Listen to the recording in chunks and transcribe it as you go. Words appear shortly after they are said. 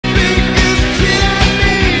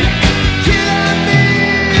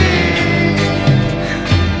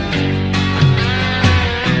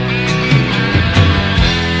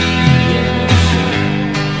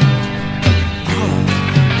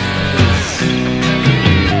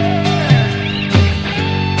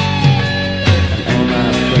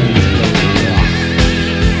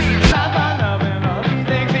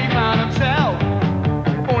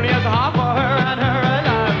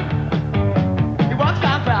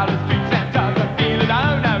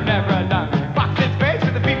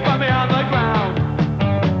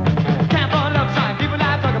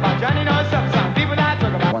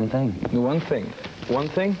one thing. One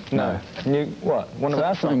thing? No. New, what? One of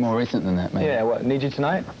our songs? Something more recent than that, maybe. Yeah, what? Need You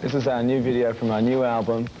Tonight? This is our new video from our new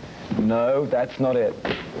album. No, that's not it.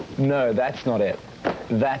 No, that's not it.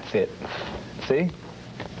 That's it. See?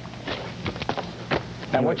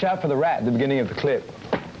 And watch out for the rat at the beginning of the clip.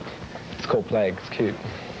 It's called Plague. It's cute.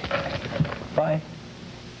 Bye.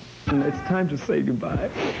 And it's time to say goodbye.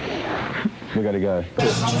 We gotta go.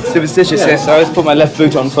 Superstitious, yes. I always put my left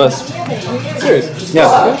boot on first. Serious?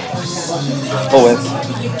 Yeah. Always.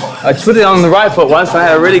 I put it on the right foot once and I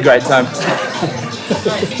had a really great time.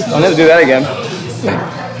 I'll never do that again.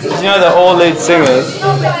 You know that all lead singers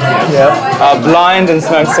are blind and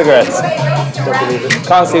smoke cigarettes.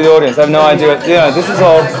 Can't see the audience. I have no idea. You know, this is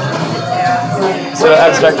all sort of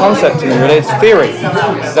abstract concept to me, really. It's theory.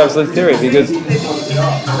 It's absolute theory because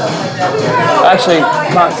I actually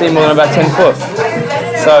can't see more than about 10 foot.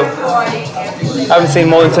 So I haven't seen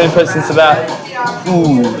more than 10 foot since about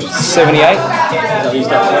 78. You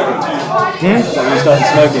started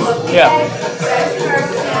smoking? Yeah.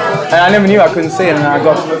 And I never knew I couldn't see it, and I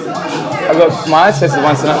got my eyes tested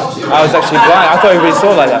once, and I was actually blind. I thought everybody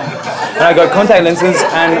saw like that. And I got contact lenses,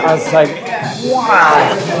 and I was like,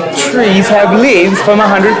 wow, trees have leaves from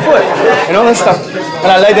 100 foot, and all this stuff. And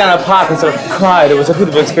I lay down in a park and sort of cried. It was a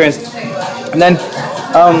beautiful experience. And then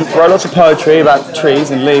wrote lots of poetry about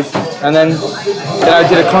trees and leaves, and then I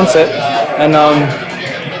did a concert, and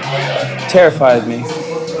terrified me.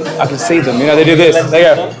 I could see them, you know, they do this, they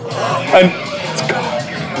go,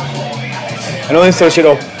 and all this sort of shit.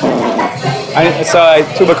 And so I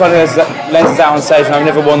took my contact lenses out on stage, and I've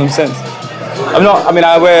never worn them since.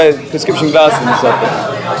 I wear prescription glasses and stuff,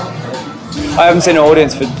 but I haven't seen an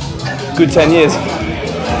audience for a good 10 years.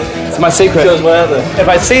 It's my secret. If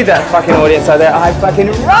I see that fucking audience out there, I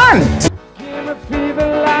fucking run! Give me fever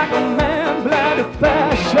like a man, bloody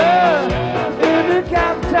passion. If you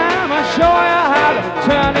got time, I'll show you how to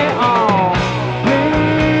turn it on.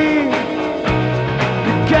 Please,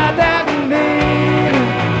 you got that need,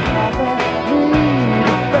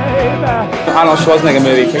 baby. Arnold Schwarzenegger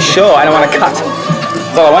movie, for sure. I don't want to cut.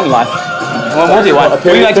 That's all I want in life. What do you want?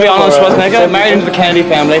 Would you like to be Arnold Schwarzenegger? Married into the Kennedy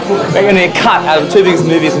family. We're going to get cut out of the two biggest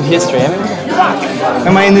movies in history. I mean, what the fuck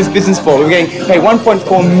am I in this business for? We're getting paid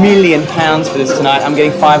 £1.4 million for this tonight. I'm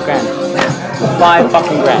getting $5 grand. $5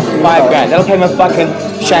 fucking grand. $5 grand. That'll pay my fucking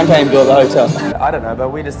champagne bill at the hotel. I don't know, but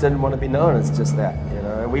we just didn't want to be known as just that, you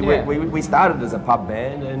know. We started as a pub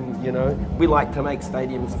band, and you know, we like to make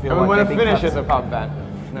stadiums feel like. We want to finish as a pub band.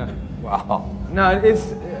 No. Wow. No,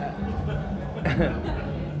 it's.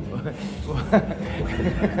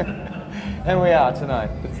 And we are tonight.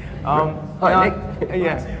 Hi, Nick.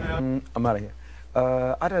 Yeah. I'm out of here.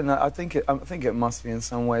 I don't know. I think it must be in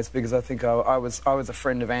some ways, because I think I was a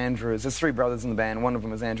friend of Andrew's. There's three brothers in the band. One of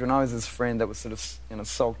them was Andrew, and I was his friend that was sort of, you know,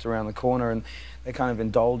 sulked around the corner, and they kind of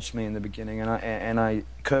indulged me in the beginning. And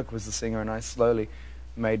Kirk was the singer, and I slowly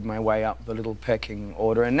made my way up the little pecking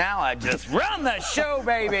order, and now I just run the show,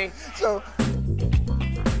 baby. So.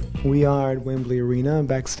 We are at Wembley Arena,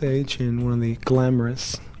 backstage in one of the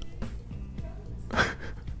glamorous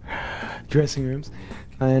dressing rooms,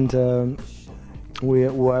 and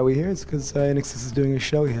why we're here is because NXS is doing a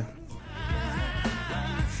show here.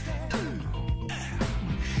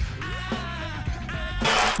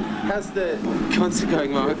 How's the concert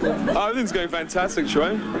going, Mark? I think it's going fantastic,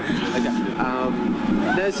 Troy.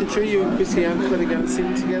 No, is it true you and Chrissy Uncle are going to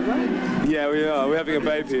sing together? Yeah, we are. We're having a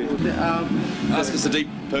babe here. Ask us a deep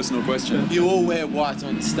personal question. You all wear white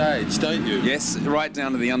on stage, don't you? Yes, right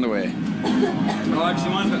down to the underwear. Well,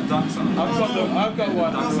 actually, mine's got ducks on. I've got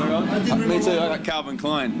white underwear on. Me too, I like Calvin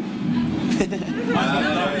Klein.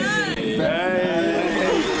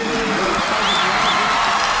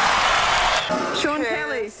 Sean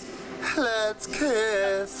Kelly. Let's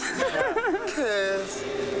kiss. Kiss.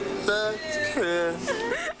 Let's kiss.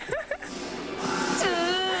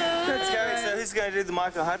 Let's go. So who's going to do the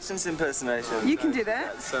Michael Hutchence impersonation? You can do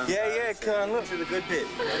that. Yeah, come on, look to the good bit.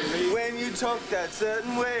 When you talk that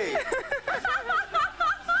certain way.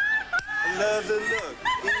 I love the look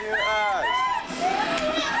in your eyes.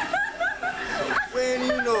 When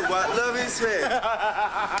you know what love is fair.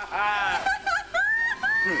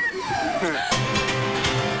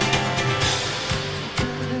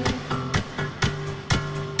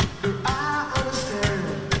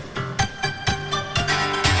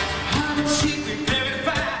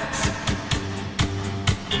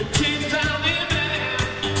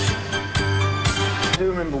 I do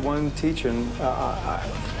remember one teacher, and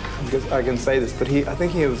I can say this, but I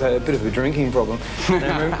think he had a bit of a drinking problem. And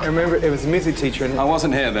I remember it was a music teacher. And I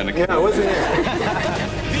wasn't here then. Yeah, I wasn't here.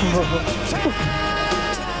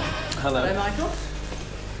 Hello, Michael.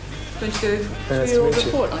 Going to go through your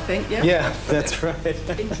report, I think, yeah? Yeah, that's right.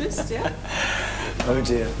 Interest, yeah? Oh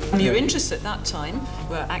dear. Your interests at that time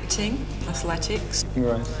were acting, athletics,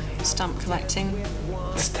 Right. stamp collecting.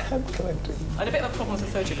 Stamp collecting. I had a bit of a problem with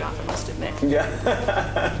the photograph, I must admit. Yeah.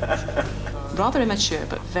 Rather immature,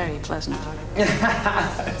 but very pleasant. Is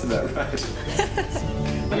that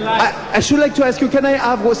right? I should like to ask you, can I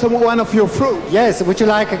have one of your fruit? Yes, would you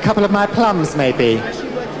like a couple of my plums, maybe?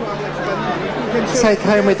 Take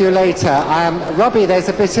home with you later. Robbie, there's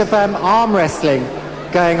a bit of arm wrestling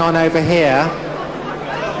going on over here.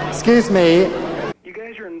 Excuse me. You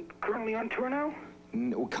guys are currently on tour now?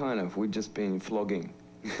 Well, kind of. We've just been flogging.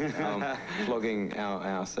 Flogging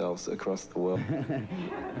ourselves across the world.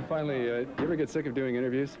 Finally, you ever get sick of doing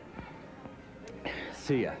interviews?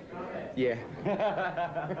 See ya. Yeah. Michael,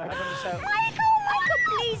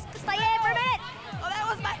 please stay here for a minute. Oh, that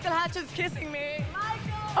was Michael Hutchence kissing me.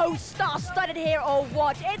 Oh, star-studded here or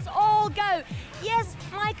what? It's all go. Yes,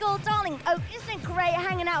 Michael, darling. Oh, isn't it great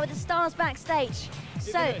hanging out with the stars backstage?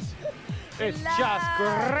 So, it's just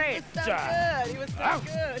great. He was so good. He was so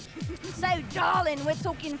good. So, darling, we're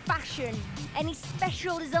talking fashion. Any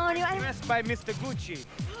special design? Dressed by Mr. Gucci.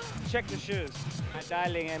 Check the shoes. My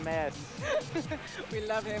darling MS. We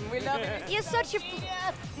love him. We love him. You're such a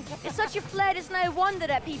flirt. It's no wonder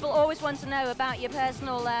that people always want to know about your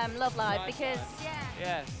personal love life because,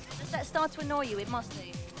 Yes. does that start to annoy you? It must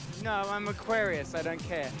do. No, I'm Aquarius. I don't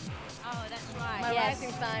care. Oh, that's right. My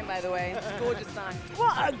rising sign, by the way. Gorgeous sign.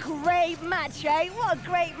 What a great match, eh? What a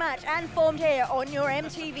great match. And formed here on your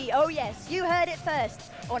MTV. Oh, yes, you heard it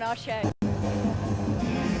first on our show.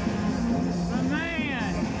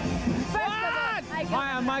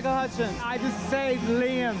 Hi, I'm Michael Hutchence. I just saved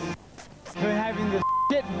Liam for having the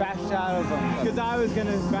shit bashed out of him because I was going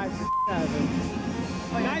to bash the out of him.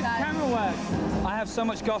 Nice camera work. I have so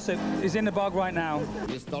much gossip. He's in the bog right now. I've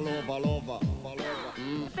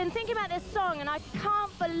been thinking about this song and I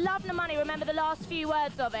can't for love nor money remember the last few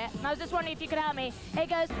words of it. And I was just wondering if you could help me. It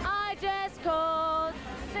goes, I just called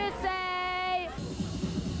to say,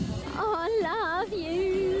 oh, I love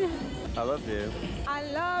you. I love you. I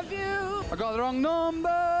love you. I got the wrong number.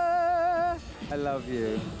 I love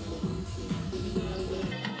you.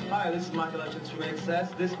 Hi, this is Michael Hutchence from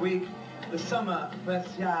Excess. This week, the summer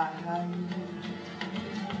special.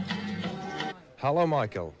 Hello,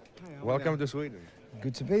 Michael. Welcome to Sweden.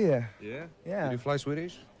 Good to be here. Yeah? Yeah. Did you fly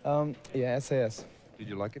Swedish? Yeah, SAS. Did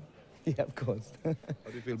you like it? Yeah, of course. How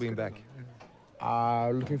do you feel being back?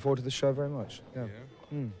 Looking forward to the show very much. Yeah.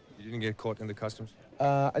 You didn't get caught in the customs?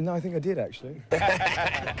 No, I think I did actually.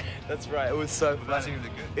 That's right. It was so funny.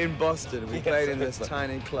 In Boston, we played in this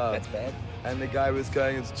tiny club. That's bad. And the guy was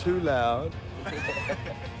going, it's too loud.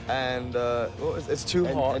 And it's too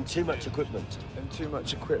hot. And too much equipment. And too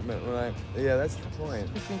much equipment, right? Yeah, that's the point.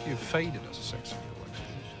 I think you faded as a sex symbol,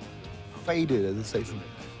 actually. Faded as a sex symbol.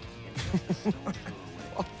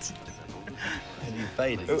 What? And you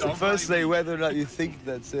faded. Firstly, whether or not you think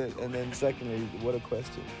that's it, and then secondly, what a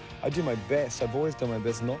question. I do my best. I've always done my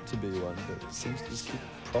best not to be one, but it seems to just keep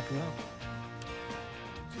propping up.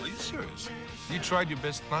 Are you serious? You tried your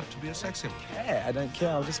best not to be a sex symbol? Yeah, I don't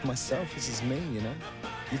care. I'm just myself. This is me, you know?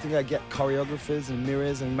 You think I get choreographers and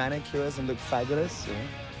mirrors and manicures and look fabulous, you know?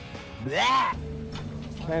 Blah!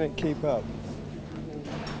 Can it keep up?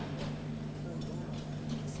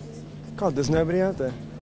 God, there's nobody out there.